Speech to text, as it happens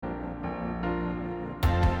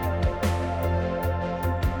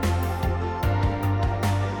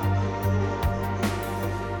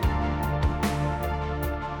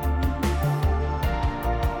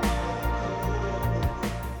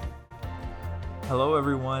Hello,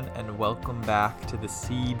 everyone, and welcome back to the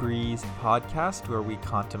Sea Breeze podcast, where we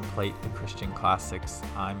contemplate the Christian classics.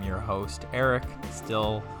 I'm your host, Eric,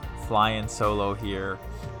 still flying solo here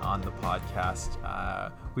on the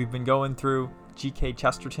podcast. We've been going through G.K.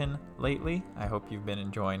 Chesterton lately. I hope you've been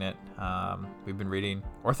enjoying it. We've been reading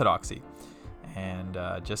Orthodoxy. And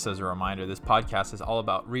just as a reminder, this podcast is all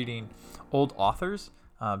about reading old authors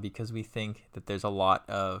because we think that there's a lot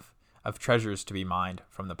of treasures to be mined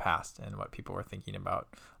from the past and what people were thinking about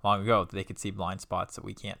long ago. They could see blind spots that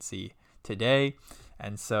we can't see today.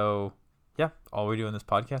 And so, all we do in this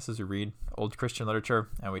podcast is we read old Christian literature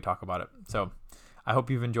and we talk about it. So I hope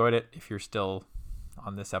you've enjoyed it. If you're still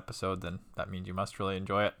on this episode, then that means you must really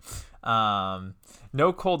enjoy it.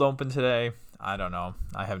 No cold open today. I don't know.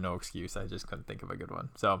 I have no excuse. I just couldn't think of a good one.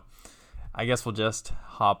 So I guess we'll just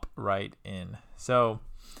hop right in. So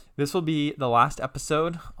this will be the last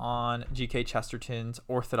episode on G.K. Chesterton's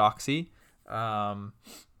Orthodoxy.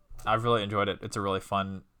 I've really enjoyed it. It was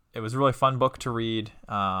a really fun book to read.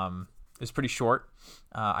 It's pretty short.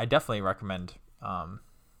 I definitely recommend.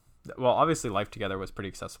 Obviously Life Together was pretty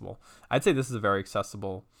accessible. I'd say this is a very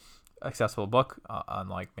accessible book,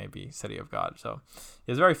 unlike maybe City of God. So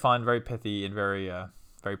it's very fun, very pithy, and very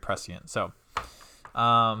prescient. So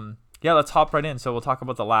let's hop right in. So we'll talk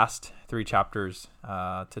about the last 3 chapters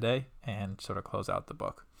today and sort of close out the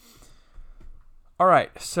book. All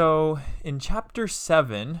right. So in chapter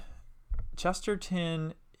 7,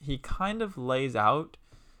 Chesterton, he kind of lays out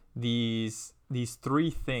these 3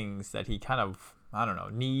 things that he kind of,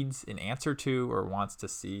 needs an answer to or wants to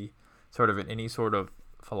see sort of in any sort of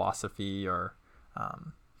philosophy or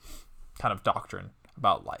kind of doctrine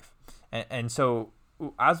about life. And so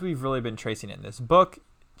as we've really been tracing in this book,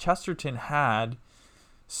 Chesterton had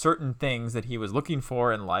certain things that he was looking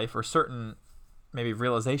for in life, or certain maybe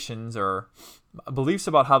realizations or beliefs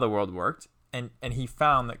about how the world worked. And he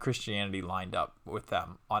found that Christianity lined up with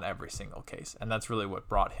them on every single case. And that's really what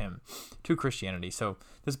brought him to Christianity. So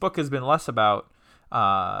this book has been less about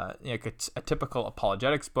a typical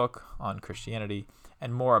apologetics book on Christianity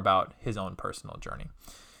and more about his own personal journey.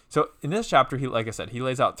 So in this chapter, he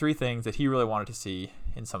lays out 3 things that he really wanted to see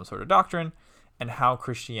in some sort of doctrine and how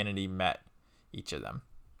Christianity met each of them.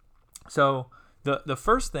 So the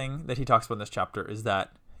first thing that he talks about in this chapter is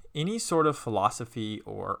that any sort of philosophy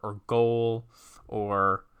or goal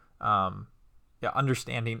or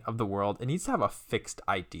understanding of the world, it needs to have a fixed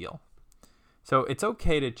ideal. So it's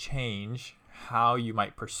okay to change how you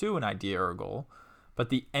might pursue an idea or a goal, but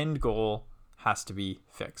the end goal has to be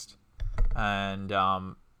fixed. And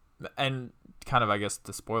kind of, I guess,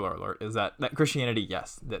 the spoiler alert is that Christianity,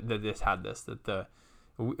 yes, that this had this,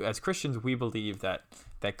 as Christians, we believe that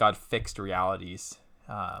God fixed realities,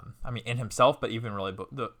 in himself, but even really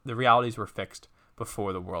the realities were fixed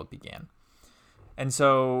before the world began. And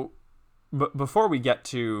so before we get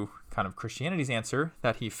to kind of Christianity's answer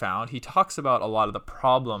that he found, he talks about a lot of the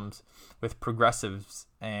problems with progressives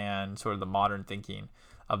and sort of the modern thinking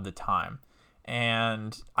of the time.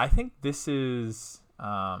 And I think this is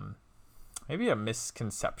maybe a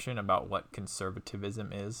misconception about what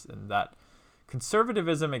conservatism is, and that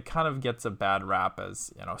conservatism, it kind of gets a bad rap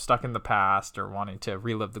as, stuck in the past or wanting to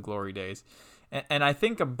relive the glory days. And I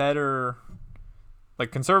think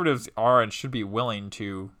conservatives are and should be willing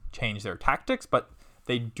to change their tactics, but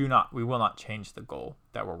we will not change the goal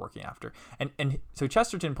that we're working after. And so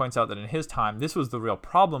Chesterton points out that in his time, this was the real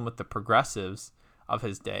problem with the progressives of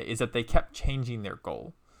his day, is that they kept changing their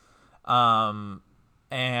goal.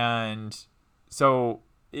 And so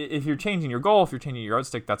if you're changing your goal, if you're changing your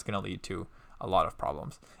yardstick, that's going to lead to a lot of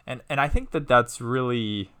problems. And I think that's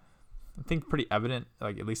really, pretty evident,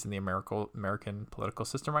 like at least in the American political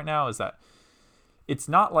system right now, is that it's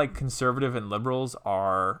not like conservative and liberals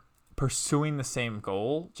are pursuing the same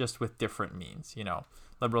goal, just with different means.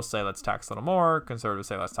 Liberals say let's tax a little more, conservatives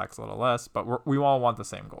say let's tax a little less, but we all want the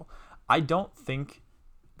same goal. I don't think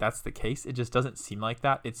that's the case. It just doesn't seem like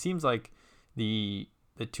that. It seems like the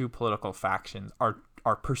 2 political factions are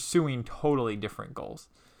pursuing totally different goals,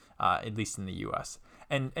 at least in the U.S.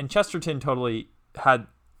 And Chesterton totally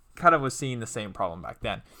was seeing the same problem back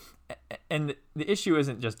then. And the issue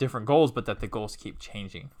isn't just different goals, but that the goals keep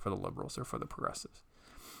changing for the liberals or for the progressives.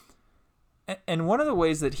 And one of the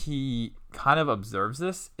ways that he kind of observes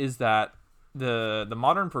this is that the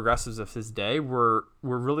modern progressives of his day were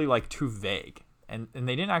really too vague, and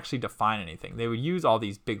they didn't actually define anything. They would use all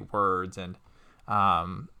these big words and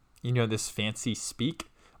this fancy speak,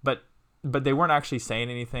 but they weren't actually saying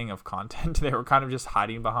anything of content. They were kind of just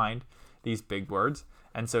hiding behind these big words.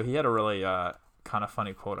 And so he had a really kind of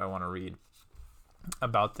funny quote I want to read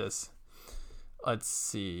about this. Let's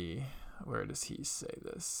see. Where does he say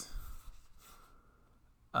this?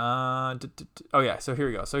 So here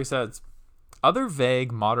we go. So he says, other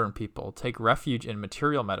vague modern people take refuge in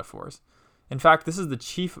material metaphors. In fact, this is the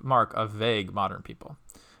chief mark of vague modern people.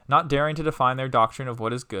 Not daring to define their doctrine of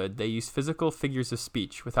what is good, they use physical figures of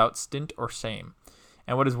speech without stint or shame.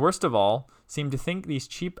 And what is worst of all, seem to think these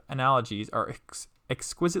cheap analogies are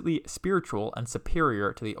exquisitely spiritual and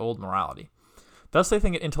superior to the old morality. Thus they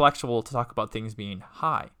think it intellectual to talk about things being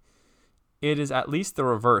high. It is at least the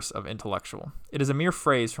reverse of intellectual. It is a mere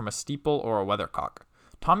phrase from a steeple or a weathercock.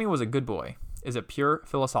 Tommy was a good boy is a pure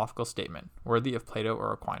philosophical statement, worthy of Plato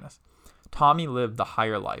or Aquinas. Tommy lived the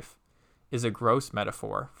higher life is a gross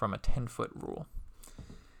metaphor from a 10-foot rule.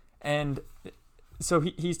 And so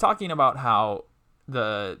he's talking about how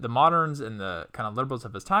the moderns and the kind of liberals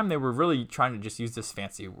of his time, they were really trying to just use this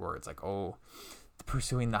fancy words like,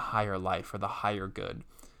 pursuing the higher life or the higher good.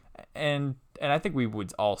 And I think we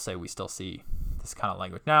would all say we still see this kind of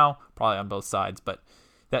language now, probably on both sides, but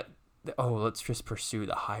let's just pursue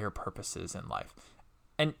the higher purposes in life.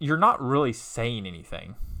 And you're not really saying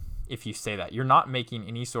anything if you say that. You're not making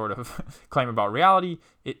any sort of claim about reality.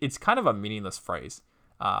 It's kind of a meaningless phrase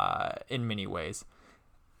in many ways.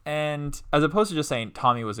 And as opposed to just saying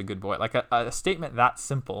Tommy was a good boy, like a statement that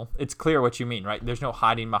simple, it's clear what you mean, right? There's no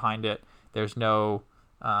hiding behind it. There's no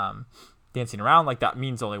dancing around. Like, that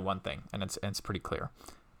means only one thing, and it's pretty clear.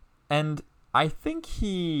 And I think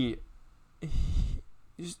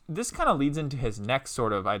this kind of leads into his next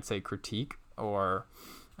sort of, I'd say, critique or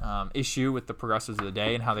issue with the progressives of the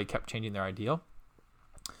day and how they kept changing their ideal.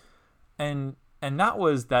 And that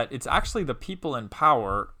was that it's actually the people in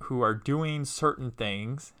power who are doing certain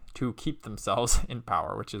things to keep themselves in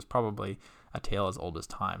power, which is probably a tale as old as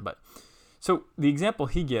time. But so the example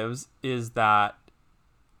he gives is that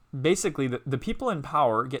basically the people in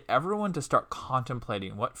power get everyone to start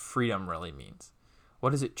contemplating what freedom really means. What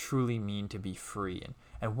does it truly mean to be free?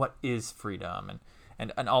 And what is freedom?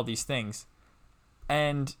 And all these things.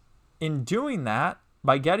 And in doing that,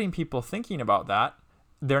 by getting people thinking about that,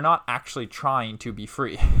 they're not actually trying to be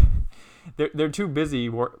free. They're too busy.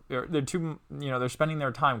 They're spending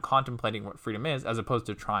their time contemplating what freedom is as opposed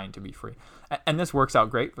to trying to be free. And this works out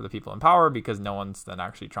great for the people in power because no one's then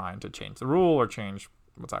actually trying to change the rule or change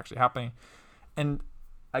what's actually happening. And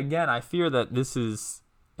again, I fear that this is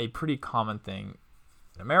a pretty common thing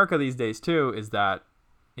in America these days too, is that,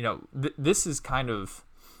 this is kind of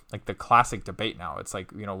like the classic debate now. It's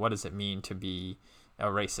like, what does it mean to be a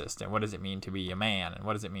racist? And what does it mean to be a man? And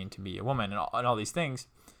what does it mean to be a woman? And all these things.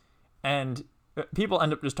 And people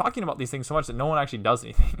end up just talking about these things so much that no one actually does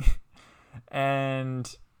anything.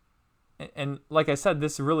 and like I said,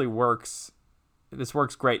 this really works. This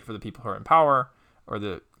works great for the people who are in power, or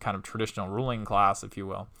the kind of traditional ruling class, if you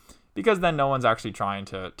will, because then no one's actually trying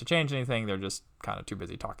to change anything. They're just kind of too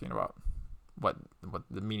busy talking about what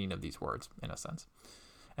the meaning of these words, in a sense.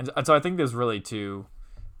 And so I think there's really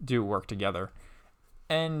do work together.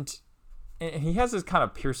 And he has this kind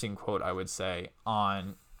of piercing quote, I would say,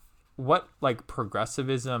 on what like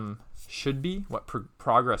progressivism should be, what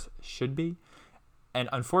progress should be, and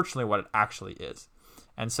unfortunately what it actually is.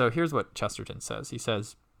 And so here's what Chesterton says. He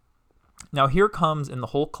says, "Now here comes in the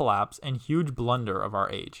whole collapse and huge blunder of our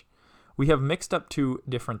age. We have mixed up two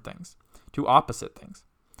different things, two opposite things.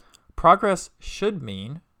 Progress should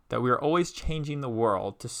mean that we are always changing the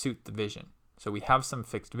world to suit the vision. So we have some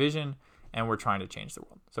fixed vision and we're trying to change the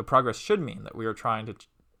world. So progress should mean that we are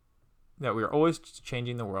always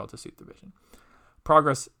changing the world to suit the vision.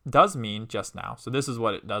 Progress does mean just now. So this is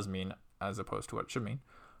what it does mean as opposed to what it should mean.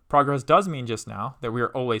 Progress does mean just now that we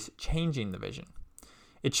are always changing the vision.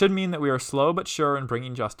 It should mean that we are slow but sure in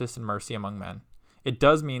bringing justice and mercy among men. It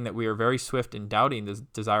does mean that we are very swift in doubting the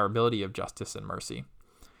desirability of justice and mercy.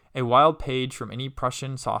 A wild page from any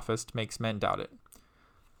Prussian sophist makes men doubt it.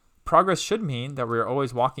 Progress should mean that we are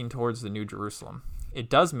always walking towards the New Jerusalem. It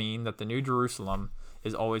does mean that the New Jerusalem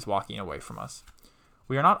is always walking away from us.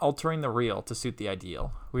 We are not altering the real to suit the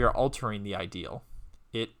ideal. We are altering the ideal.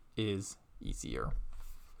 It is easier."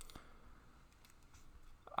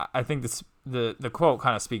 I think the quote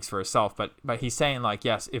kind of speaks for itself, but he's saying, like,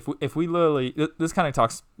 yes, if we literally, this kind of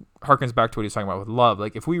harkens back to what he's talking about with love.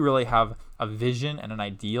 Like, if we really have a vision and an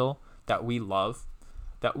ideal that we love,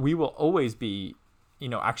 that we will always be,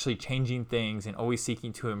 actually changing things and always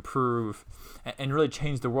seeking to improve and really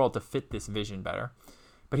change the world to fit this vision better.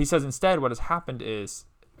 But he says instead what has happened is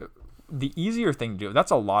the easier thing to do,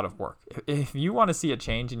 that's a lot of work. If you want to see a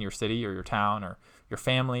change in your city or your town or your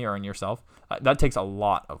family or in yourself, that takes a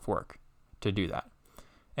lot of work to do that.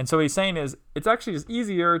 And so what he's saying is it's actually just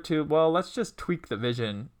easier to, let's just tweak the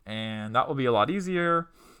vision and that will be a lot easier.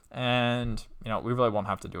 And, we really won't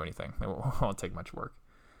have to do anything. It won't take much work.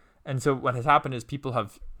 And so what has happened is people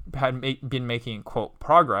have been making, quote,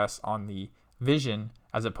 progress on the vision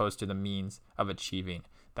as opposed to the means of achieving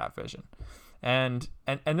that vision. And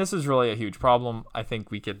this is really a huge problem. I think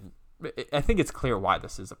it's clear why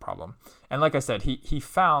this is a problem. And like I said, he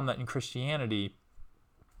found that in Christianity,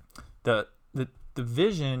 the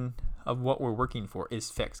vision of what we're working for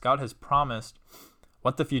is fixed. God has promised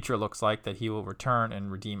what the future looks like, that he will return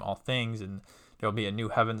and redeem all things, and there will be a new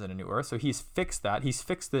heavens and a new earth. So he's fixed that. He's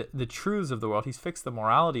fixed the truths of the world. He's fixed the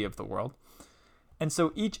morality of the world. And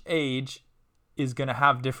so each age is going to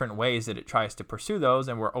have different ways that it tries to pursue those,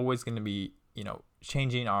 and we're always going to be,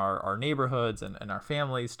 changing our neighborhoods and our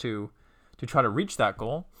families to try to reach that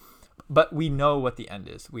goal. But we know what the end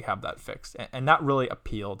is. We have that fixed. And that really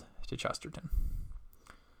appealed to Chesterton.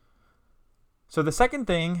 So the second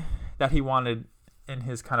thing that he wanted in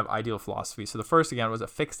his kind of ideal philosophy, so the first, again, was a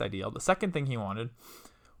fixed ideal. The second thing he wanted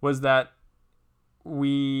was that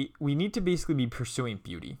we need to basically be pursuing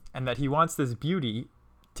beauty, and that he wants this beauty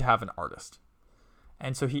to have an artist.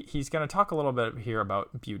 And so he's going to talk a little bit here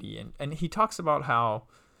about beauty, and he talks about how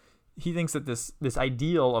he thinks that this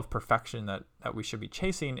ideal of perfection that we should be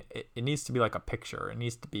chasing, it needs to be like a picture. It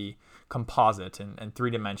needs to be composite and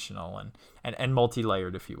three-dimensional and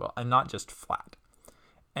multi-layered, if you will, and not just flat.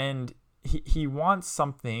 And he wants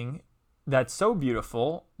something that's so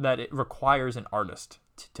beautiful that it requires an artist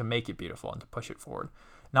to make it beautiful and to push it forward,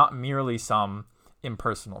 not merely some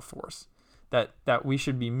impersonal force. That we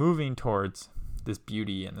should be moving towards this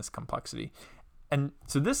beauty and this complexity. And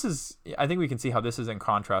so this is, I think we can see how this is in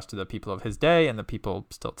contrast to the people of his day and the people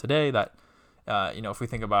still today that, if we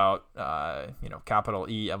think about, capital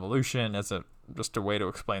E evolution as just a way to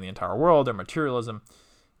explain the entire world, or materialism,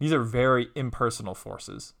 these are very impersonal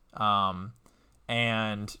forces. And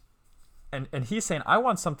he's saying, I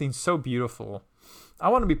want something so beautiful. I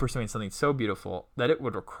want to be pursuing something so beautiful that it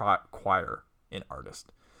would require an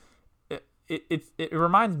artist. It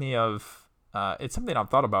reminds me of, it's something I've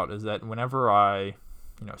thought about, is that whenever I,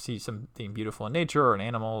 see something beautiful in nature, or an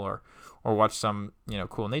animal, or watch some,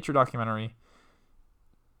 cool nature documentary,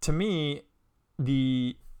 to me,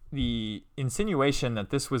 the insinuation that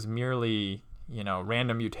this was merely,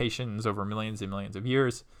 random mutations over millions and millions of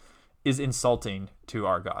years is insulting to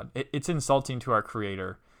our God. It's insulting to our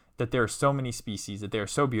Creator that there are so many species, that they are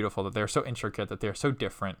so beautiful, that they're so intricate, that they're so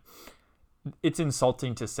different. It's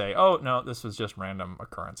insulting to say, oh, no, this was just random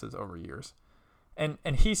occurrences over years. And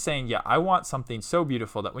he's saying, yeah, I want something so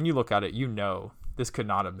beautiful that when you look at it, this could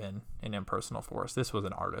not have been an impersonal force. This was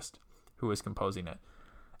an artist who was composing it.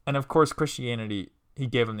 And of course, Christianity, he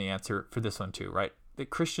gave him the answer for this one too, right?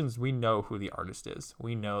 That Christians, we know who the artist is.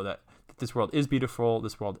 We know that this world is beautiful.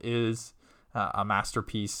 This world is a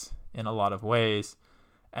masterpiece in a lot of ways.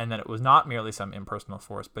 And that it was not merely some impersonal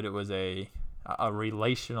force, but it was a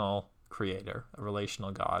relational creator, a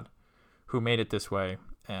relational God who made it this way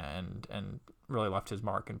and really left his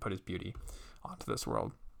mark and put his beauty onto this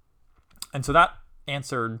world. And so that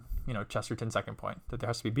answered, Chesterton's second point, that there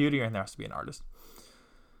has to be beauty and there has to be an artist.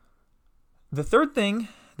 The third and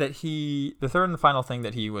the final thing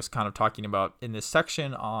that he was kind of talking about in this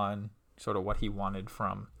section on sort of what he wanted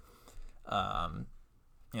from, a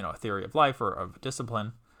theory of life or of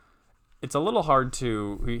discipline, it's a little hard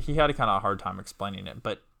he had a kind of a hard time explaining it,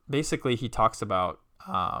 but basically he talks about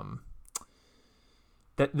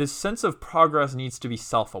that this sense of progress needs to be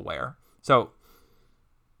self-aware. So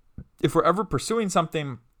if we're ever pursuing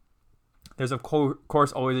something, there's of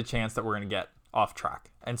course always a chance that we're going to get off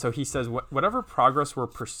track. And so he says whatever progress we're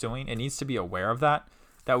pursuing, it needs to be aware of that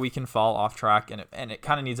we can fall off track, and it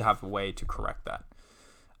kind of needs to have a way to correct that.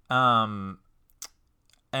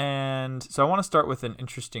 And so I want to start with an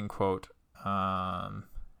interesting quote,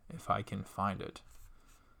 if I can find it.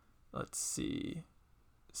 Let's see.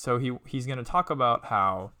 So he's going to talk about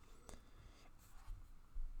how...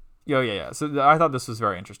 Yeah. So I thought this was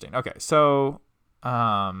very interesting. Okay, so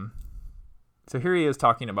here he is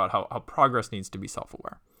talking about how progress needs to be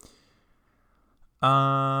self-aware.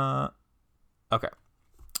 Okay.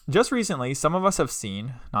 Just recently, some of us have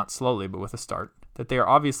seen, not slowly but with a start, that they are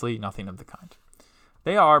obviously nothing of the kind.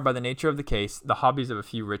 They are, by the nature of the case, the hobbies of a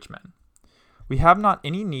few rich men. We have not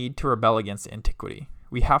any need to rebel against antiquity.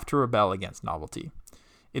 We have to rebel against novelty.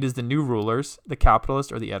 It is the new rulers, the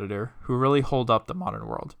capitalist or the editor, who really hold up the modern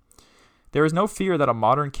world. There is no fear that a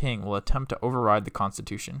modern king will attempt to override the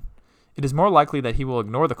Constitution. It is more likely that he will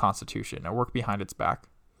ignore the Constitution and work behind its back.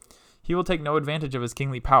 He will take no advantage of his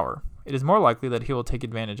kingly power. It is more likely that he will take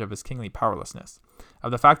advantage of his kingly powerlessness, of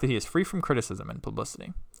the fact that he is free from criticism and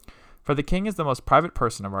publicity. For the king is the most private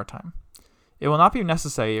person of our time. It will not be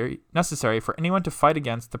necessary for anyone to fight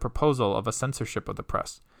against the proposal of a censorship of the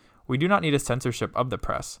press. We do not need a censorship of the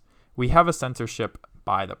press. We have a censorship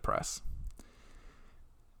by the press.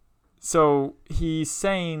 So he's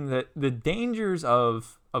saying that the dangers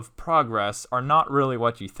of progress are not really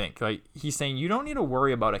what you think. Like, he's saying you don't need to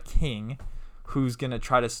worry about a king who's going to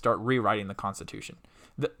try to start rewriting the Constitution.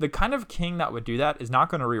 The kind of king that would do that is not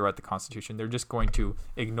going to rewrite the Constitution. They're just going to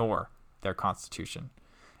ignore their Constitution.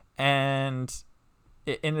 And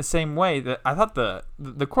in the same way, that I thought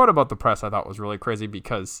the quote about the press I thought was really crazy,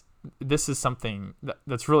 because this is something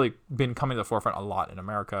that's really been coming to the forefront a lot in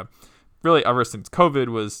America, really ever since COVID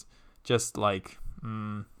was just like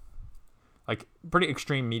pretty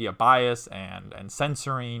extreme media bias and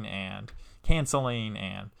censoring and canceling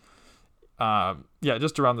and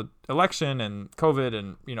just around the election and COVID.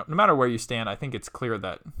 And no matter where you stand, I think it's clear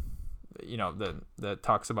that the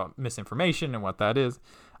talks about misinformation and what that is.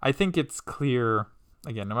 I think it's clear,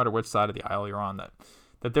 again, no matter which side of the aisle you're on,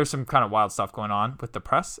 that there's some kind of wild stuff going on with the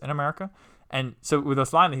press in America. And so with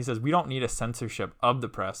this line that he says, we don't need a censorship of the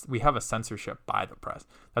press. We have a censorship by the press.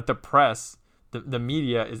 That the press, the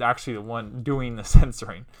media, is actually the one doing the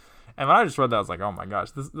censoring. And when I just read that, I was like, oh my gosh,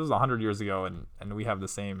 this was 100 years ago, and we have the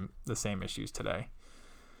same issues today.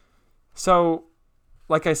 So,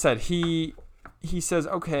 like I said, he says,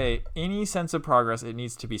 okay, any sense of progress, it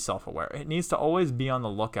needs to be self-aware. It needs to always be on the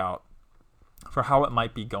lookout for how it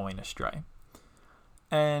might be going astray.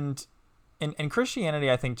 And Christianity,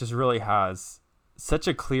 I think, just really has such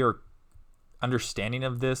a clear understanding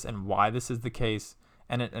of this and why this is the case,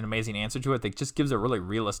 and an amazing answer to it that just gives a really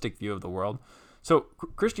realistic view of the world. So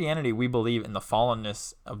Christianity, we believe in the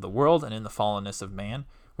fallenness of the world and in the fallenness of man,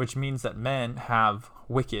 which means that men have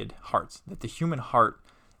wicked hearts, that the human heart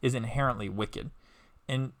is inherently wicked.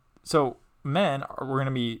 And so men, we're going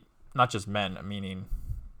to be, not just men, meaning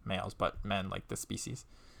males, but men like the species.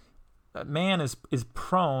 Man is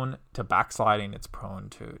prone to backsliding. It's prone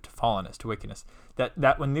to fallenness, to wickedness.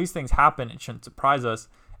 That when these things happen, it shouldn't surprise us,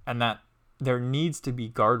 and that there needs to be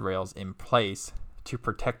guardrails in place to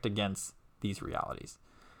protect against these realities.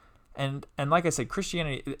 And like I said,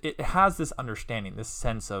 Christianity, it has this understanding, this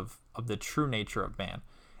sense of the true nature of man.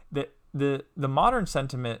 The modern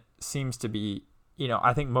sentiment seems to be,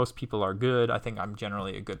 I think most people are good. I think I'm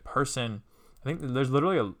generally a good person. I think there's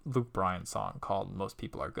literally a Luke Bryan song called "Most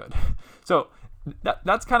People Are Good." So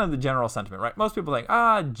that's kind of the general sentiment, right? Most people think,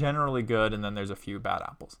 generally good, and then there's a few bad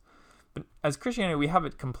apples. But as Christianity, we have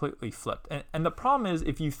it completely flipped. And the problem is,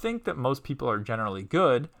 if you think that most people are generally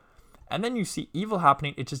good, and then you see evil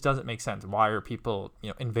happening, it just doesn't make sense. Why are people,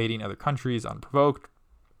 invading other countries unprovoked?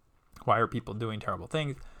 Why are people doing terrible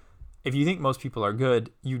things? If you think most people are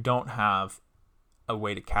good, you don't have a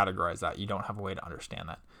way to categorize that. You don't have a way to understand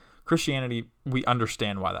that. Christianity, we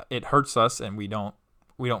understand why that it hurts us, and we don't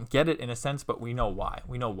get it in a sense, but we know why.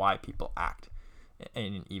 We know why people act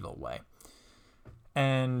in an evil way.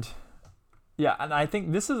 And and I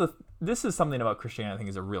think this is something about Christianity I think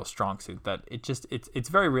is a real strong suit, that it's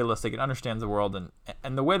very realistic. It understands the world,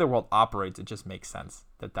 and the way the world operates, it just makes sense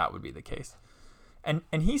that would be the case. And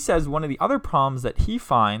he says one of the other problems that he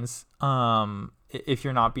finds, if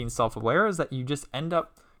you're not being self-aware, is that you just end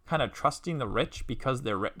up kind of trusting the rich because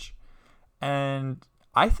they're rich. And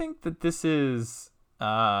I think that this is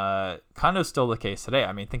kind of still the case today.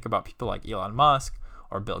 I mean, think about people like Elon Musk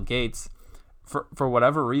or Bill Gates. For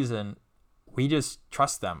whatever reason, we just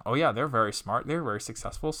trust them. Oh yeah, they're very smart, they're very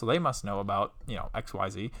successful, so they must know about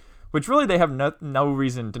XYZ, which really they have no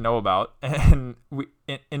reason to know about. And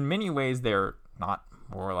in many ways they're not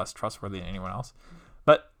more or less trustworthy than anyone else.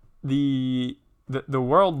 But the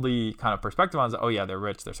worldly kind of perspective on it is, oh yeah, they're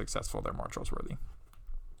rich, they're successful, they're more trustworthy.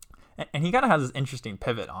 And he kind of has this interesting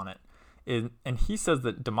pivot on it. And he says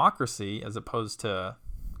that democracy, as opposed to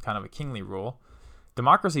kind of a kingly rule,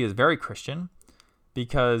 democracy is very Christian,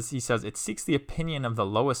 because he says it seeks the opinion of the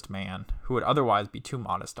lowest man who would otherwise be too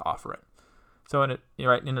modest to offer it. So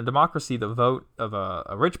in a democracy, the vote of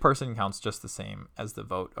a rich person counts just the same as the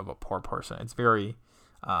vote of a poor person. It's very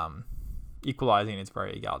equalizing. It's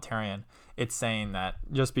very egalitarian. It's saying that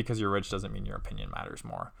just because you're rich doesn't mean your opinion matters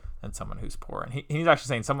more than someone who's poor. And he's actually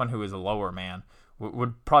saying someone who is a lower man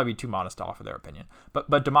would probably be too modest to offer their opinion.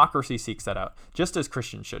 But democracy seeks that out, just as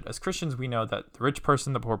Christians should. As Christians, we know that the rich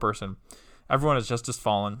person, the poor person, everyone is just as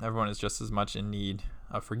fallen. Everyone is just as much in need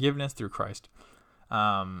of forgiveness through Christ.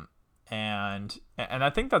 And I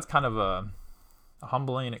think that's kind of a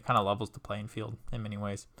humbling. It kind of levels the playing field in many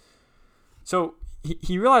ways. So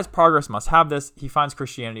he realized progress must have this. He finds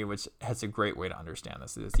Christianity, which has a great way to understand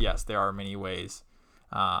this. Is yes, there are many ways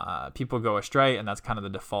people go astray, and that's kind of the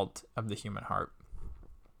default of the human heart.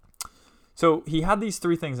 So he had these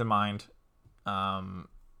three things in mind,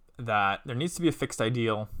 that there needs to be a fixed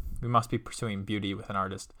ideal, we must be pursuing beauty with an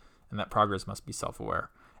artist, and that progress must be self-aware.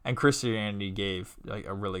 And Christianity gave like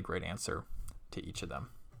a really great answer to each of them.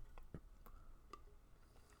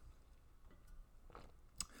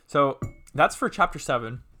 So that's for chapter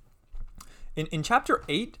 7. In chapter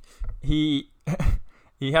 8, he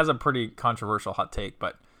has a pretty controversial hot take,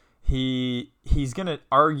 but he's going to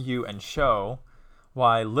argue and show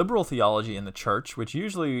why liberal theology in the church, which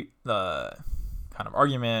usually the kind of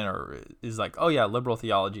argument or is like, oh yeah, liberal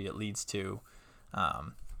theology, it leads to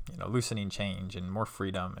loosening change and more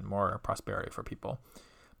freedom and more prosperity for people.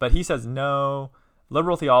 But he says, no,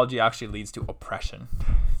 liberal theology actually leads to oppression.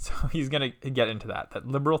 So he's going to get into that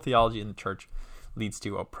liberal theology in the church leads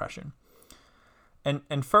to oppression.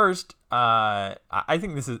 And first, I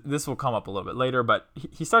think this will come up a little bit later, but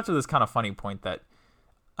he starts with this kind of funny point that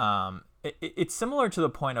it's similar to the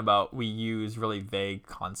point about we use really vague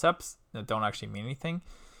concepts that don't actually mean anything.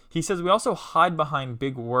 He says we also hide behind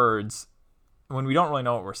big words when we don't really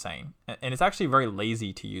know what we're saying. And it's actually very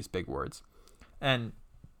lazy to use big words. And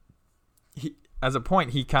as a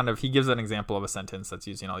point, he gives an example of a sentence that's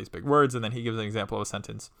using all these big words, and then he gives an example of a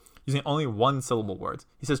sentence using only one syllable words.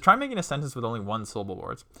 He says, try making a sentence with only one syllable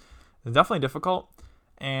words. It's definitely difficult,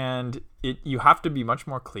 and you have to be much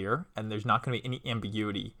more clear, and there's not going to be any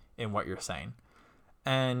ambiguity in what you're saying.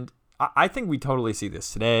 And I think we totally see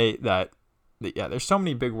this today, that there's so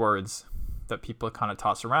many big words that people kind of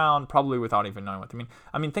toss around, probably without even knowing what they mean.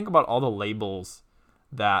 I mean, think about all the labels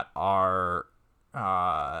that are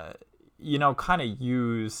kind of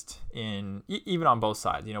used in, even on both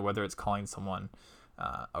sides, whether it's calling someone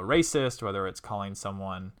a racist, whether it's calling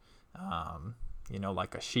someone,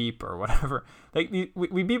 like a sheep or whatever. Like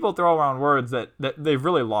we people throw around words that they've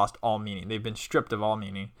really lost all meaning. They've been stripped of all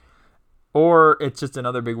meaning. Or it's just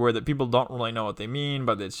another big word that people don't really know what they mean,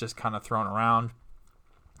 but it's just kind of thrown around.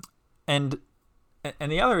 And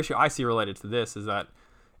the other issue I see related to this is that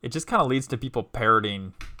it just kind of leads to people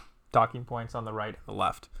parroting talking points on the right and the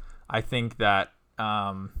left. I think that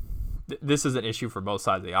this is an issue for both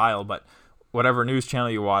sides of the aisle, but whatever news channel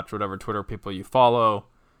you watch, whatever Twitter people you follow,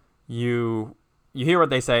 you hear what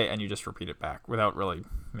they say and you just repeat it back without really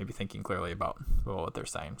maybe thinking clearly about what they're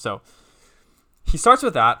saying. So he starts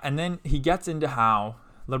with that, and then he gets into how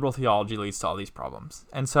liberal theology leads to all these problems.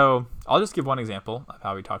 And so I'll just give one example of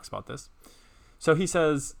how he talks about this. So he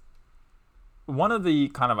says, one of the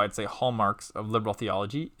kind of, I'd say, hallmarks of liberal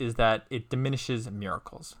theology is that it diminishes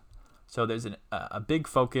miracles. So there's a big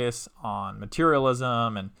focus on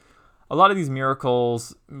materialism, and a lot of these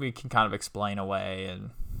miracles we can kind of explain away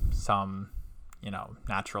in some,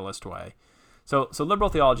 naturalist way. So liberal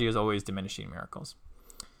theology is always diminishing miracles.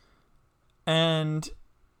 And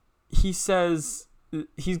he says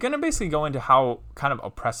he's going to basically go into how kind of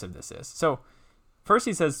oppressive this is. So first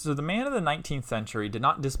he says, so the man of the 19th century did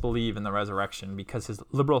not disbelieve in the resurrection because his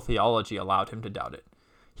liberal theology allowed him to doubt it.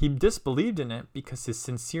 He disbelieved in it because his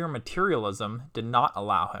sincere materialism did not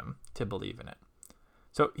allow him to believe in it.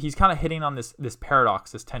 So he's kind of hitting on this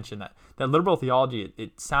paradox, this tension that liberal theology,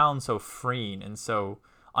 it sounds so freeing and so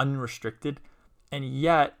unrestricted, and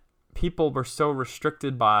yet people were so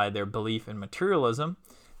restricted by their belief in materialism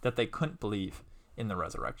that they couldn't believe in the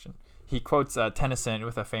resurrection. He quotes Tennyson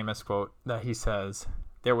with a famous quote that he says,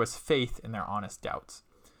 there was faith in their honest doubts,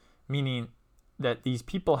 meaning that these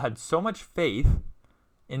people had so much faith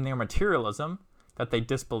in their materialism that they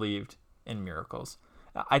disbelieved in miracles.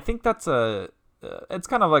 I think that's it's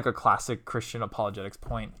kind of like a classic Christian apologetics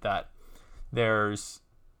point that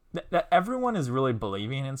that everyone is really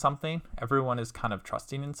believing in something. Everyone is kind of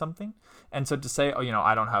trusting in something. And so to say,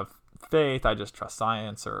 I don't have faith, I just trust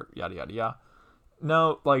science or yada, yada, yada.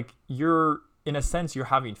 No, like in a sense, you're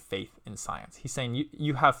having faith in science. He's saying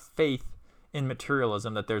you have faith in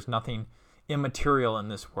materialism, that there's nothing immaterial in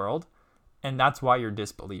this world. And that's why you're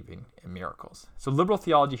disbelieving in miracles. So liberal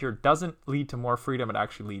theology here doesn't lead to more freedom. It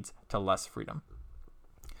actually leads to less freedom.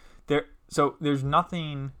 So there's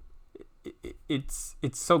nothing... It's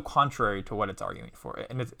so contrary to what it's arguing for.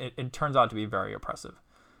 And it turns out to be very oppressive.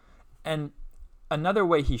 And another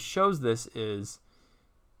way he shows this is,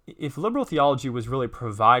 if liberal theology was really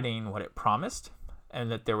providing what it promised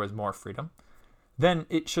and that there was more freedom, then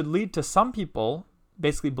it should lead to some people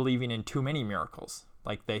basically believing in too many miracles.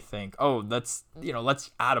 Like they think, let's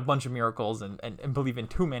add a bunch of miracles and believe in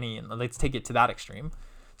too many, and let's take it to that extreme.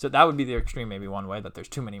 So that would be the extreme, maybe one way, that there's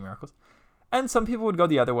too many miracles. And some people would go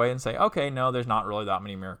the other way and say, okay, no, there's not really that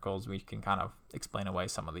many miracles. We can kind of explain away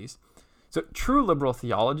some of these. So true liberal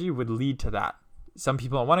theology would lead to that. Some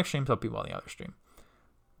people on one extreme, some people on the other extreme.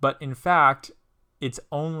 But in fact, it's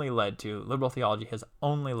only led to, liberal theology has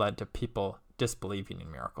only led to people disbelieving in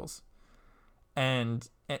miracles. And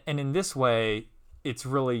in this way, it's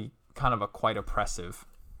really kind of a quite oppressive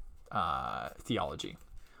theology,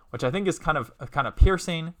 which I think is kind of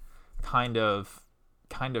piercing, kind of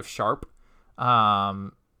sharp,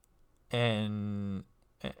 and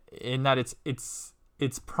in that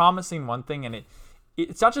it's promising one thing, and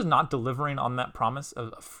it's not just not delivering on that promise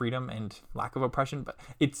of freedom and lack of oppression, but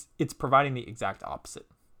it's providing the exact opposite,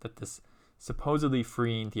 that this supposedly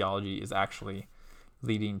freeing theology is actually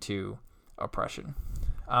leading to oppression.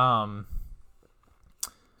 And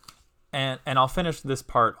I'll finish this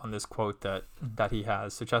part on this quote that he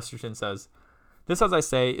has. So Chesterton says, "This, as I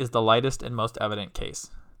say, is the lightest and most evident case.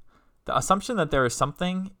 The assumption that there is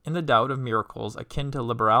something in the doubt of miracles akin to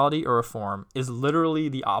liberality or reform is literally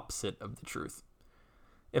the opposite of the truth.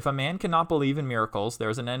 If a man cannot believe in miracles, there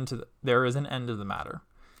is an end of the matter.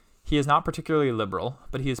 He is not particularly liberal,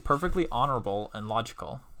 but he is perfectly honorable and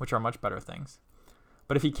logical, which are much better things.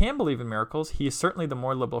 But if he can believe in miracles, he is certainly the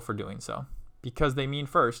more liberal for doing so, because they mean,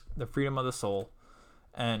 first, the freedom of the soul,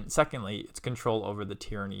 and secondly, its control over the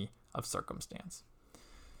tyranny of circumstance."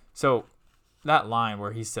 So that line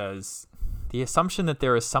where he says, the assumption that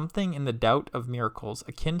there is something in the doubt of miracles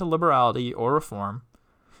akin to liberality or reform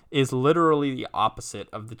is literally the opposite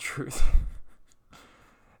of the truth.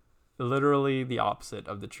 Literally the opposite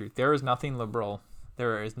of the truth. There is nothing liberal,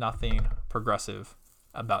 there is nothing progressive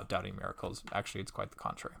about doubting miracles. Actually, it's quite the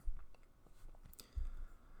contrary.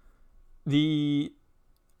 The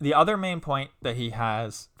other main point that he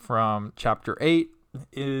has from chapter 8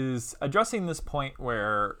 is addressing this point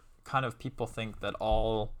where kind of people think that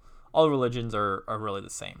all religions are really the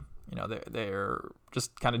same. You know, they're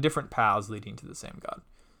just kind of different paths leading to the same God.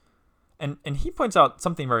 And he points out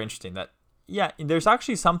something very interesting, that, yeah, there's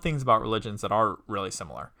actually some things about religions that are really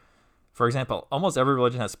similar. For example, almost every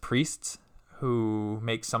religion has priests who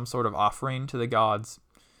make some sort of offering to the gods.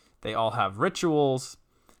 They all have rituals.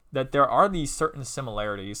 That there are these certain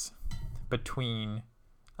similarities between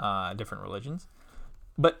different religions.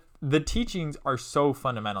 But the teachings are so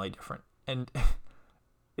fundamentally different. And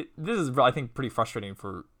this is, I think, pretty frustrating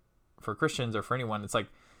for Christians or for anyone. It's like,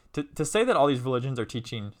 to say that all these religions are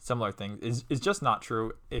teaching similar things is just not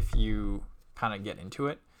true if you kind of get into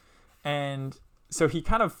it. And so he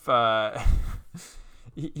kind of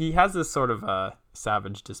he has this sort of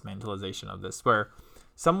savage dismantleization of this, where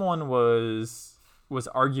someone was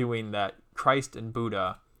arguing that Christ and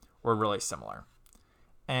Buddha were really similar,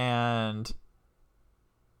 and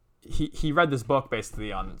he read this book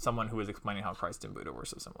basically on someone who was explaining how Christ and Buddha were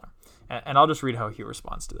so similar, and I'll just read how he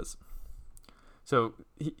responds to this. So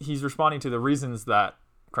he's responding to the reasons that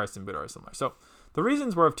Christ and Buddha are similar. So the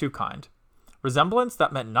reasons were of two kinds: resemblance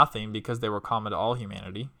that meant nothing because they were common to all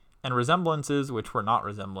humanity, and resemblances which were not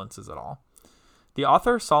resemblances at all. The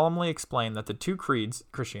author solemnly explained that the two creeds,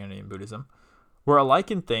 Christianity and Buddhism, were alike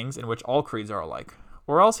in things in which all creeds are alike,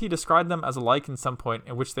 or else he described them as alike in some point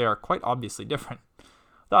in which they are quite obviously different.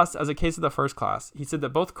 Thus, as a case of the first class, he said that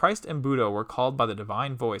both Christ and Buddha were called by the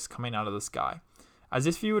divine voice coming out of the sky, as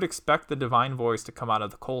if you would expect the divine voice to come out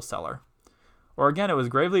of the coal cellar. Or again, it was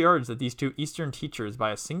gravely urged that these two Eastern teachers,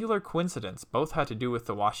 by a singular coincidence, both had to do with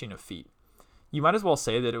the washing of feet. You might as well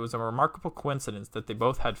say that it was a remarkable coincidence that they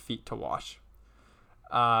both had feet to wash.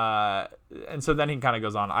 And so then he kind of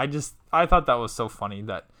goes on. I thought that was so funny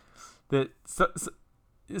that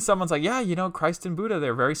someone's like, yeah, you know, Christ and Buddha,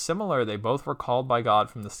 they're very similar. They both were called by God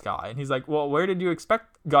from the sky. And he's like, well, where did you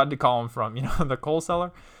expect God to call him from? You know, the coal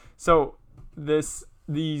cellar. So these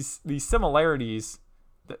similarities,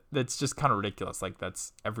 that's just kind of ridiculous. Like,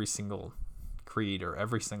 that's every single creed or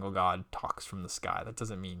every single God talks from the sky. That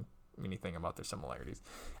doesn't mean anything about their similarities.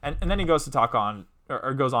 And then he goes to talk on,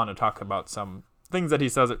 or goes on to talk about some things that he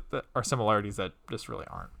says that are similarities that just really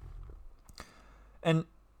aren't.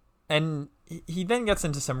 And he then gets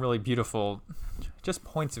into some really beautiful just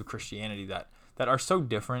points of Christianity that are so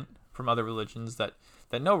different from other religions that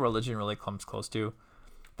no religion really comes close to,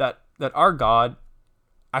 that our God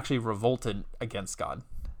actually revolted against God,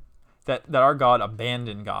 that our God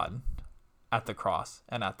abandoned God at the cross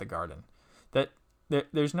and at the garden, that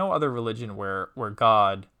there's no other religion where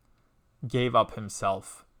God gave up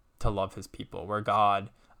himself to love his people, where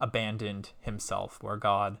God abandoned himself, where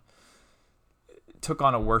God took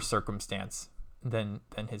on a worse circumstance than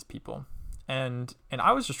his people. And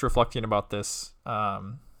I was just reflecting about this, I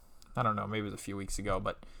don't know, maybe it was a few weeks ago,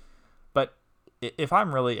 but if I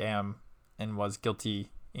really am and was guilty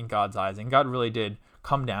in God's eyes, and God really did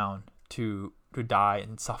come down to die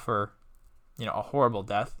and suffer, you know, a horrible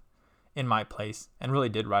death in my place, and really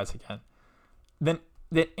did rise again, then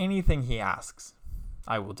anything he asks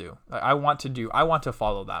I will do. I want to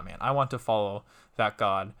follow that man. I want to follow that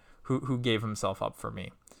God who gave himself up for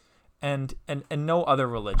me. And no other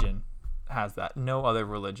religion has that. No other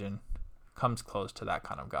religion comes close to that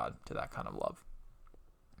kind of God, to that kind of love.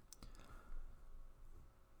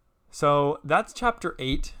 So that's chapter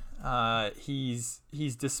 8.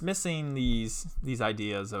 He's dismissing these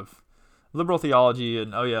ideas of liberal theology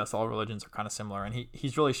and, oh yes, all religions are kind of similar, and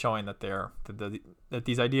he's really showing that that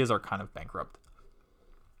these ideas are kind of bankrupt.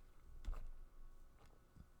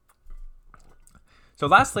 So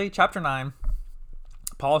lastly, chapter 9,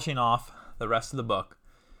 polishing off the rest of the book,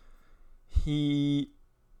 he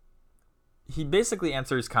basically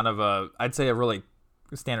answers kind of I'd say a really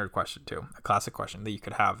standard question too, a classic question that you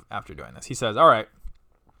could have after doing this. He says, all right,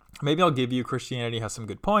 maybe I'll give you Christianity has some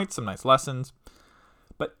good points, some nice lessons,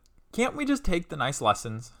 but can't we just take the nice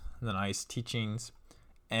lessons, the nice teachings,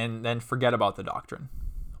 and then forget about the doctrine?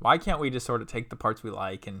 Why can't we just sort of take the parts we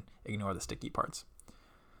like and ignore the sticky parts?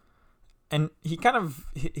 And he kind of,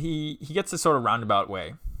 he gets this sort of roundabout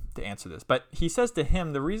way to answer this. But he says to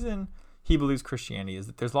him, the reason he believes Christianity is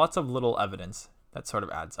that there's lots of little evidence that sort of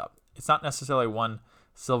adds up. It's not necessarily one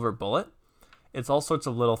silver bullet. It's all sorts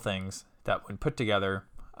of little things that when put together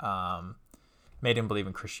made him believe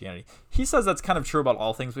in Christianity. He says that's kind of true about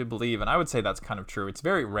all things we believe, and I would say that's kind of true. It's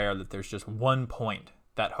very rare that there's just one point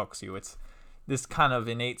that hooks you. It's this kind of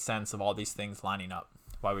innate sense of all these things lining up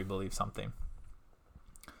why we believe something.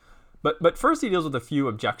 But first he deals with a few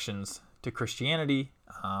objections to Christianity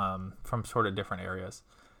from sort of different areas.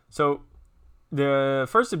 So the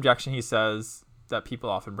first objection he says that people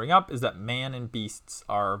often bring up is that man and beasts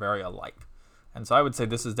are very alike. And so I would say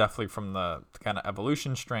this is definitely from the kind of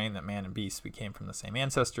evolution strain that man and beasts, we came from the same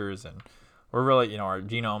ancestors, and we're really, our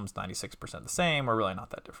genome's 96% the same. We're really not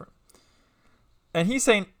that different. And he's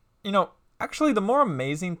saying, actually the more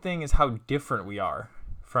amazing thing is how different we are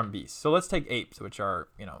from beasts. So let's take apes, which are,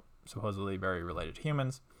 supposedly very related to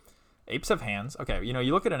humans. Apes have hands. Okay,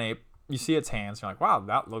 you look at an ape, you see its hands, you're like, wow,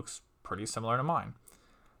 that looks pretty similar to mine.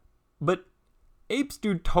 But apes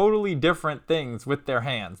do totally different things with their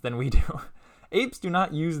hands than we do. Apes do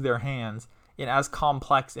not use their hands in as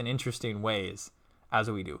complex and interesting ways as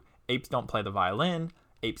we do. Apes don't play the violin.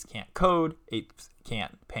 Apes can't code. Apes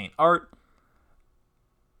can't paint art.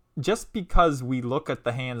 Just because we look at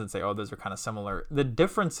the hands and say, oh, those are kind of similar, the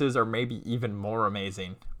differences are maybe even more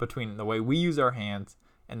amazing between the way we use our hands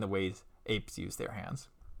and the ways apes use their hands.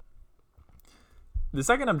 The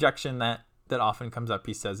second objection that often comes up,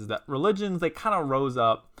 he says, is that religions, they kind of rose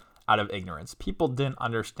up out of ignorance. People didn't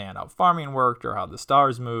understand how farming worked or how the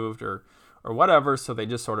stars moved or whatever, so they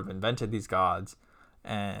just sort of invented these gods.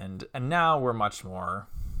 And now we're much more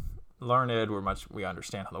learned, we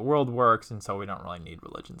understand how the world works, and so we don't really need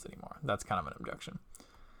religions anymore. That's kind of an objection.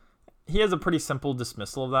 He has a pretty simple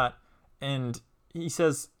dismissal of that, and he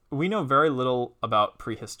says, we know very little about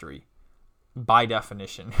prehistory, by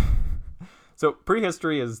definition. So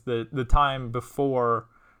prehistory is the time before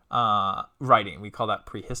writing. We call that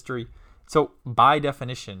prehistory. So by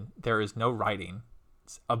definition, there is no writing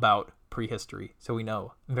about prehistory, so we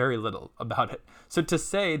know very little about it. So to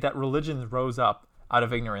say that religions rose up out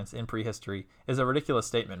of ignorance in prehistory is a ridiculous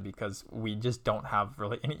statement, because we just don't have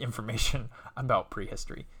really any information about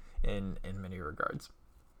prehistory in many regards.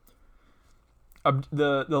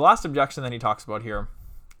 The last objection that he talks about here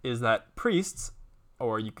is that priests,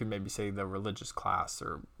 or you could maybe say the religious class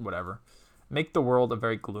or whatever, make the world a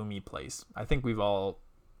very gloomy place. I think we've all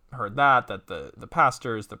heard that the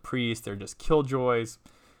pastors, the priests, they're just killjoys.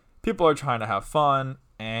 People are trying to have fun,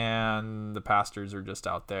 and the pastors are just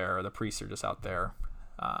out there, or the priests are just out there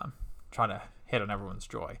trying to hit on everyone's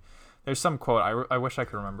joy. There's some quote, I wish I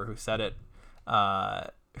could remember who said it,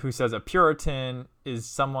 who says a Puritan is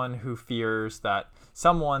someone who fears that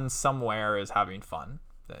someone somewhere is having fun.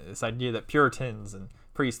 This idea that Puritans and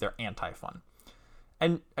priests, they're anti-fun.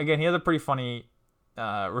 And again, he has a pretty funny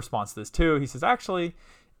response to this too. He says, actually,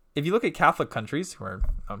 if you look at Catholic countries, who are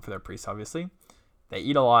known for their priests, obviously, they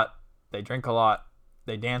eat a lot, they drink a lot,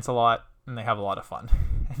 they dance a lot, and they have a lot of fun.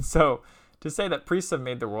 And so to say that priests have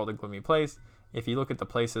made the world a gloomy place, if you look at the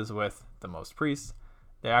places with the most priests,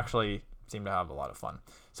 they actually seem to have a lot of fun.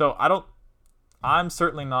 So I'm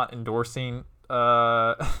certainly not endorsing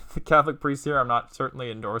the Catholic priests here. I'm not certainly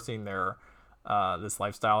endorsing their this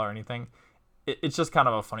lifestyle or anything. It's just kind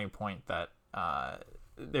of a funny point that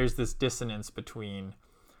there's this dissonance between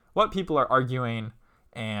what people are arguing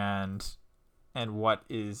and what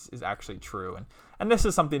is actually true. And this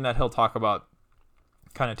is something that he'll talk about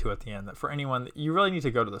kind of too at the end, that for anyone, you really need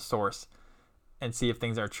to go to the source and see if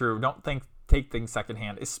things are true. Don't take things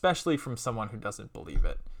secondhand, especially from someone who doesn't believe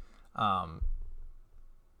it.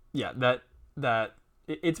 that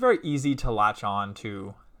it's very easy to latch on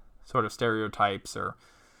to sort of stereotypes or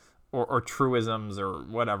truisms or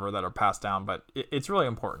whatever that are passed down, but it's really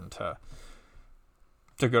important to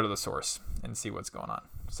go to the source and see what's going on.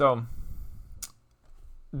 So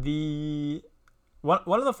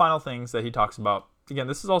one of the final things that he talks about, again,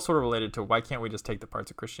 this is all sort of related to why can't we just take the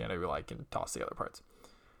parts of Christianity we like and toss the other parts.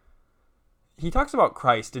 He talks about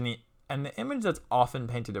Christ, and the image that's often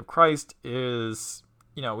painted of Christ is,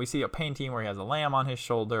 we see a painting where he has a lamb on his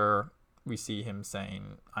shoulder. We see him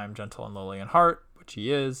saying, "I'm gentle and lowly in heart," which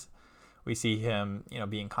he is. We see him,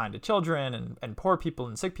 being kind to children and poor people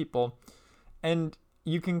and sick people. And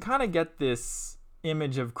you can kind of get this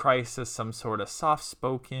image of Christ as some sort of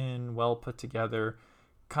soft-spoken, well put together,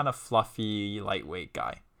 kind of fluffy, lightweight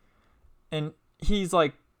guy. And he's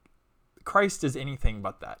like, Christ is anything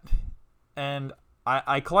but that. And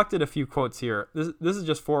I collected a few quotes here. This is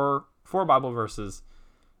just four Bible verses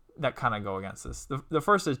that kind of go against this. The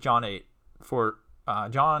first is John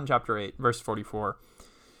chapter 8, verse 44.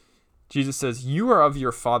 Jesus says, "You are of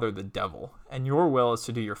your father the devil, and your will is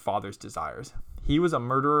to do your father's desires. He was a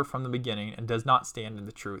murderer from the beginning and does not stand in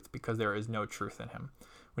the truth, because there is no truth in him.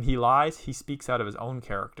 When he lies, he speaks out of his own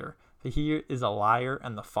character, for he is a liar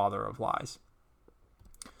and the father of lies."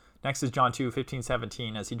 Next is John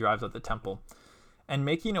 2:15-17, as he drives out the temple. "And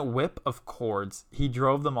making a whip of cords, he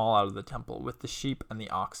drove them all out of the temple with the sheep and the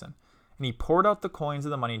oxen. And he poured out the coins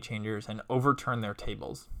of the money changers and overturned their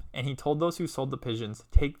tables. And he told those who sold the pigeons,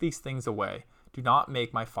 'Take these things away. Do not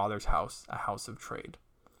make my father's house a house of trade.'"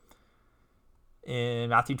 In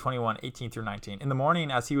Matthew 21:18-19, "In the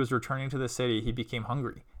morning, as he was returning to the city, he became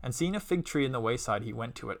hungry. And seeing a fig tree in the wayside, he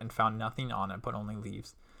went to it and found nothing on it but only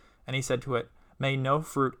leaves. And he said to it, 'May no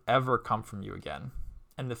fruit ever come from you again.'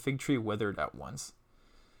 And the fig tree withered at once."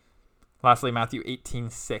 Lastly, Matthew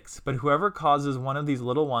 18:6, "But whoever causes one of these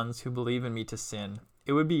little ones who believe in me to sin,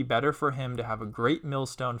 it would be better for him to have a great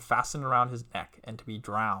millstone fastened around his neck and to be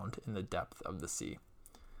drowned in the depth of the sea."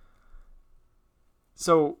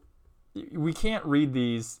 So we can't read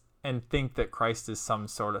these and think that Christ is some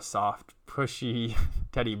sort of soft, pushy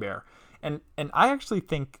teddy bear. And I actually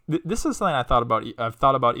think this is something I've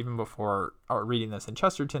thought about even before reading this in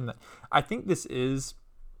Chesterton, that I think this is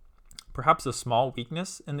perhaps a small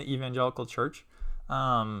weakness in the evangelical church,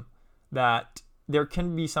 that there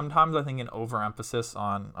can be sometimes, I think, an overemphasis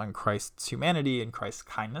on Christ's humanity and Christ's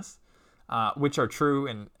kindness, which are true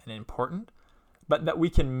and important, but that we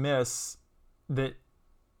can miss that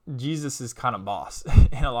Jesus is kind of boss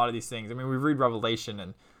in a lot of these things. I mean, we read Revelation,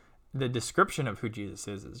 and the description of who Jesus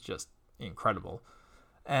is just incredible.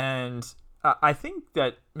 And I think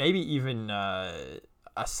that maybe even a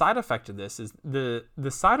side effect of this is the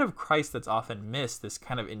side of Christ that's often missed, this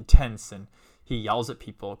kind of intense, and he yells at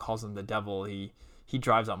people, calls them the devil, he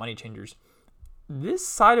drives out money changers. This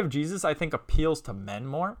side of Jesus, I think, appeals to men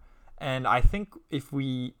more. And I think if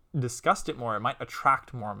we discussed it more, it might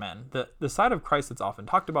attract more men. The side of Christ that's often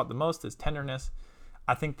talked about the most is tenderness.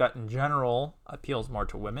 I think that in general appeals more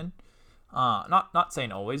to women. Not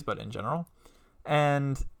saying always, but in general.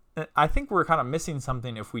 And I think we're kind of missing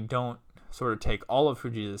something if we don't sort of take all of who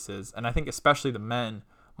Jesus is. And I think especially the men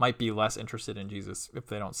might be less interested in Jesus if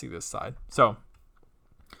they don't see this side. So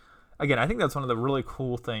again, I think that's one of the really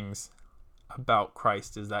cool things about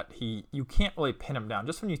Christ, is that you can't really pin him down.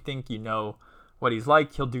 Just when you think you know what he's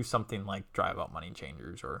like, he'll do something like drive out money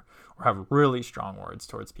changers or have really strong words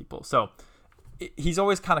towards people. So he's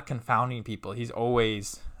always kind of confounding people. He's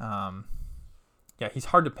always, he's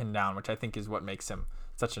hard to pin down, which I think is what makes him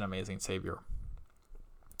such an amazing savior.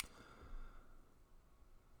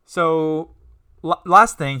 So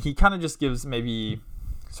last thing, he kind of just gives maybe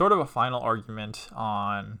sort of a final argument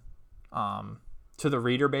on, to the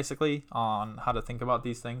reader, basically, on how to think about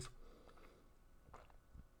these things.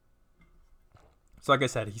 So like I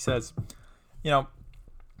said, he says,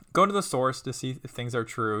 go to the source to see if things are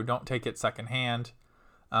true. Don't take it secondhand.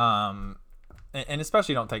 And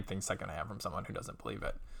especially don't take things secondhand from someone who doesn't believe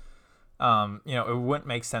it. It wouldn't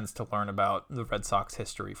make sense to learn about the Red Sox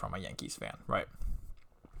history from a Yankees fan, right?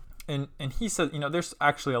 And he says, there's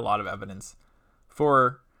actually a lot of evidence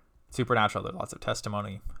for supernatural. There's lots of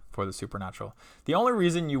testimony for the supernatural. The only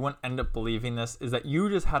reason you wouldn't end up believing this is that you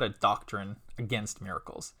just had a doctrine against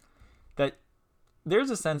miracles. That there's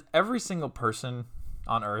a sense every single person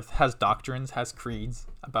on earth has doctrines, has creeds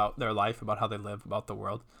about their life, about how they live, about the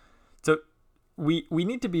world. So we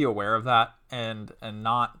need to be aware of that and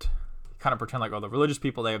not kind of pretend like, the religious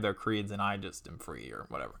people, they have their creeds and I just am free or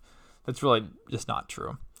whatever. That's really just not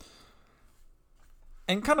true.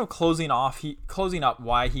 And kind of closing up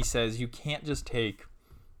why he says you can't just take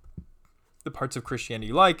the parts of Christianity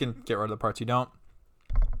you like and get rid of the parts you don't.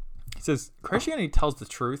 He says, Christianity tells the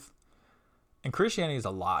truth, and Christianity is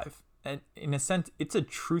alive. And in a sense, it's a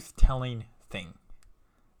truth-telling thing.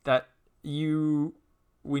 That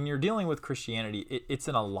when you're dealing with Christianity, it's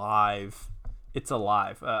alive,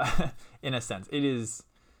 in a sense. It is,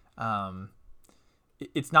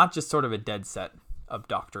 it's not just sort of a dead set of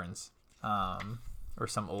doctrines, or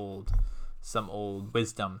some old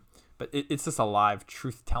wisdom, but it's this alive,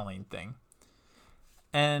 truth-telling thing.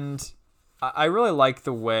 And I really like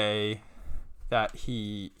the way that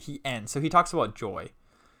he ends. So he talks about joy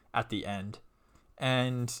at the end,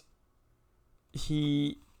 and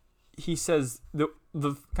he says the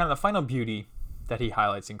kind of the final beauty that he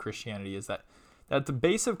highlights in Christianity is that at the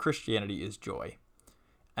base of Christianity is joy,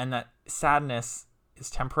 and that sadness is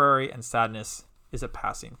temporary and sadness is a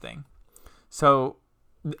passing thing. So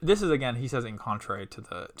this is, again, he says, in contrary to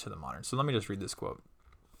the modern. So let me just read this quote.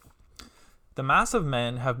 The mass of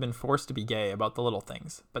men have been forced to be gay about the little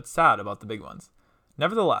things, but sad about the big ones.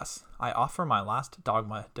 Nevertheless, I offer my last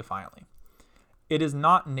dogma defiantly. It is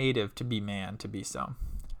not native to be man to be so.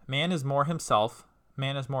 Man is more himself,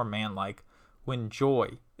 man is more man-like, when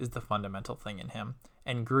joy is the fundamental thing in him,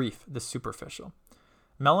 and grief the superficial.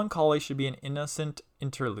 Melancholy should be an innocent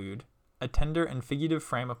interlude, a tender and figurative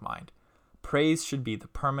frame of mind. Praise should be the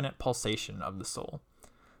permanent pulsation of the soul.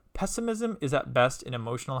 Pessimism is at best an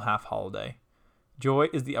emotional half-holiday. Joy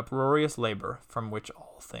is the uproarious labor from which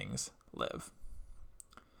all things live.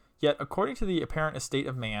 Yet, according to the apparent estate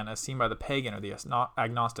of man as seen by the pagan or the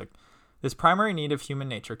agnostic, this primary need of human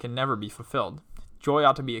nature can never be fulfilled. Joy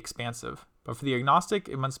ought to be expansive, but for the agnostic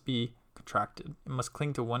it must be contracted. It must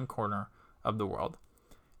cling to one corner of the world.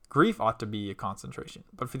 Grief ought to be a concentration,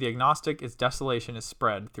 but for the agnostic its desolation is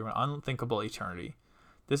spread through an unthinkable eternity.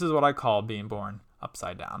 This is what I call being born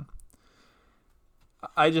upside down.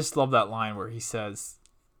 I just love that line where he says,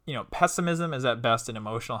 pessimism is at best an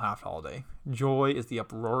emotional half-holiday. Joy is the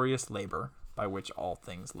uproarious labor by which all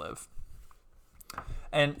things live.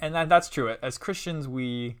 And that's true. As Christians,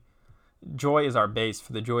 joy is our base.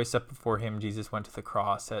 For the joy set before him, Jesus went to the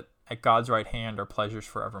cross. At God's right hand are pleasures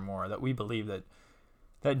forevermore. That we believe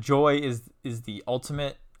that joy is the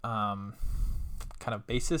ultimate kind of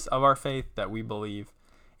basis of our faith, that we believe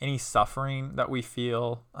any suffering that we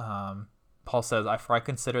feel, Paul says, for I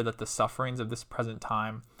consider that the sufferings of this present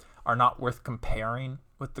time are not worth comparing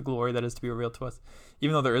with the glory that is to be revealed to us.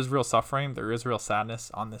 Even though there is real suffering, there is real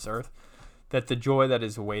sadness on this earth, that the joy that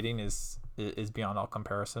is awaiting is beyond all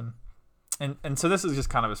comparison. And so this is just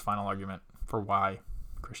kind of his final argument for why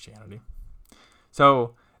Christianity.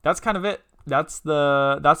 So that's kind of it. That's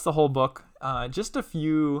the whole book. Just a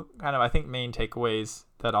few kind of, I think, main takeaways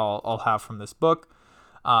that I'll have from this book.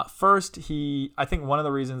 First, I think one of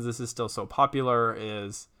the reasons this is still so popular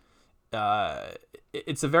is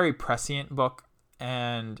it's a very prescient book,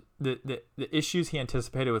 and the issues he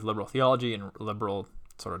anticipated with liberal theology and liberal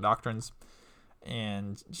sort of doctrines,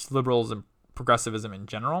 and just liberals and progressivism in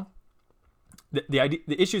general, the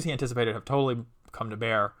issues he anticipated have totally come to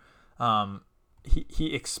bear.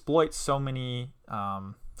 He exploits so many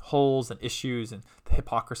holes and issues and the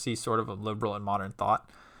hypocrisy sort of liberal and modern thought.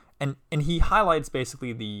 And he highlights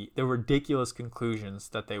basically the ridiculous conclusions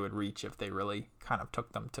that they would reach if they really kind of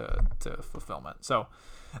took them to fulfillment. So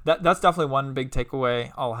that's definitely one big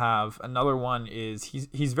takeaway I'll have. Another one is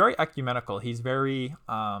he's very ecumenical. He's very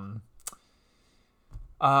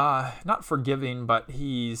not forgiving, but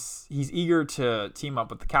he's eager to team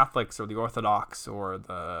up with the Catholics or the Orthodox or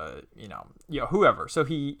the whoever. So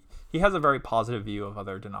he has a very positive view of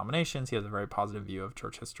other denominations. He has a very positive view of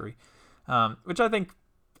church history, which I think,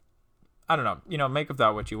 I don't know, make of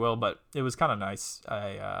that what you will, but it was kind of nice.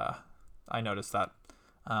 I noticed that.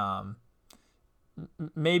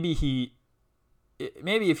 Maybe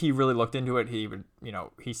if he really looked into it, he would,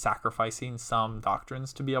 he's sacrificing some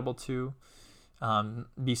doctrines to be able to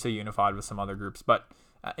be so unified with some other groups. But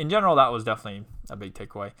in general, that was definitely a big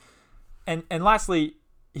takeaway. And lastly,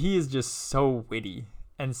 he is just so witty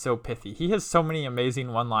and so pithy. He has so many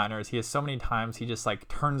amazing one-liners. He has so many times he just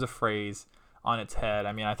turns a phrase on its head.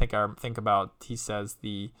 I mean, I think about, he says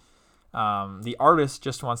the artist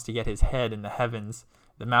just wants to get his head in the heavens.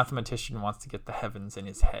 The mathematician wants to get the heavens in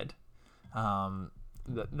his head.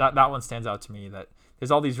 That one stands out to me, that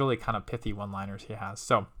there's all these really kind of pithy one-liners he has.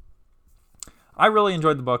 So I really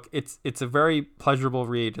enjoyed the book. It's a very pleasurable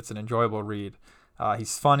read. It's an enjoyable read.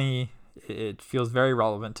 He's funny. It feels very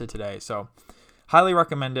relevant to today. So highly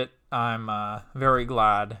recommend it. I'm very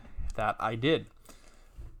glad that I did.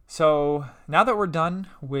 So now that we're done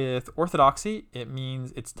with Orthodoxy, it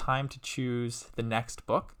means it's time to choose the next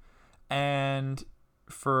book. And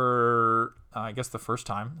for, I guess, the first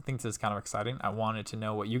time, I think this is kind of exciting. I wanted to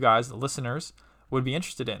know what you guys, the listeners, would be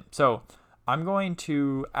interested in. So I'm going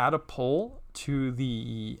to add a poll to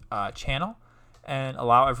the channel and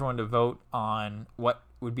allow everyone to vote on what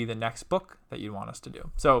would be the next book that you'd want us to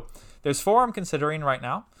do. So there's 4 I'm considering right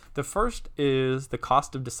now. The first is The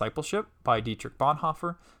Cost of Discipleship by Dietrich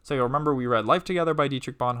Bonhoeffer. So you'll remember we read Life Together by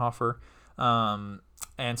Dietrich Bonhoeffer.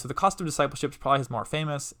 And so The Cost of Discipleship is probably his more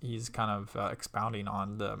famous. He's kind of expounding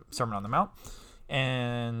on the Sermon on the Mount.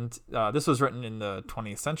 And this was written in the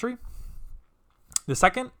 20th century. The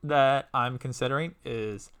second that I'm considering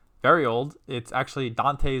is very old. It's actually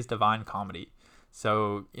Dante's Divine Comedy.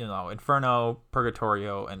 So, Inferno,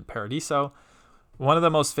 Purgatorio, and Paradiso. One of the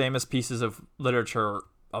most famous pieces of literature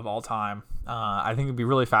of all time. I think it'd be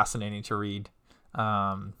really fascinating to read.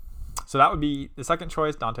 So that would be the second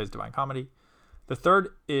choice, Dante's Divine Comedy. The third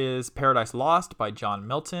is Paradise Lost by John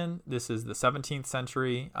Milton. This is the 17th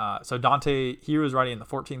century. So Dante, he was writing in the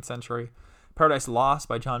 14th century. Paradise Lost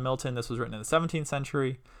by John Milton. This was written in the 17th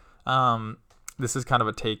century. This is kind of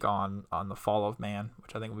a take on the fall of man,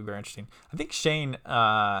 which I think will be very interesting. I think Shane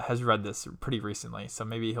has read this pretty recently, so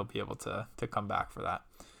maybe he'll be able to come back for that.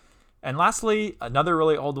 And lastly, another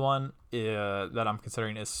really old one that I'm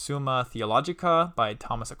considering is Summa Theologica by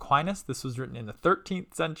Thomas Aquinas. This was written in the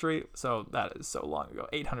 13th century, so that is so long ago,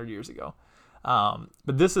 800 years ago.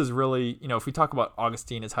 But this is really, if we talk about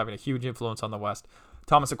Augustine as having a huge influence on the West,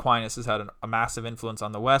 Thomas Aquinas has had a massive influence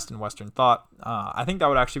on the West and Western thought. I think that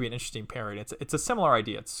would actually be an interesting pairing. It's a similar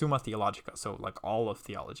idea. It's Summa Theologica, so like all of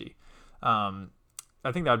theology. I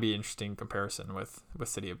think that would be an interesting comparison with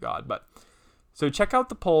City of God. But so check out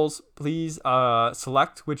the polls. Please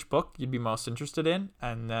select which book you'd be most interested in,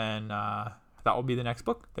 and then that will be the next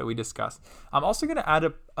book that we discuss. I'm also going to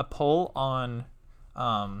add a poll on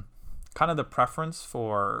kind of the preference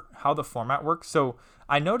for how the format works. So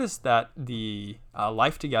I noticed that the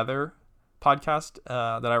Life Together podcast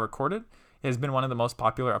that I recorded has been one of the most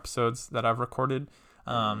popular episodes that I've recorded.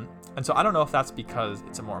 And so I don't know if that's because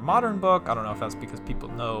it's a more modern book. I don't know if that's because people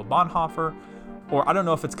know Bonhoeffer, or I don't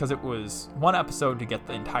know if it's because it was one episode to get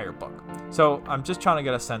the entire book. So I'm just trying to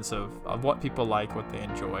get a sense of what people like, what they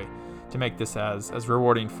enjoy, to make this as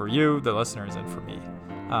rewarding for you, the listeners, and for me.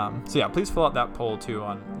 So yeah, please fill out that poll too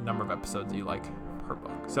on the number of episodes you like per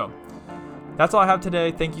book. So that's all I have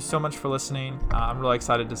today. Thank you so much for listening. I'm really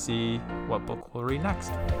excited to see what book we'll read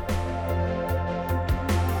next.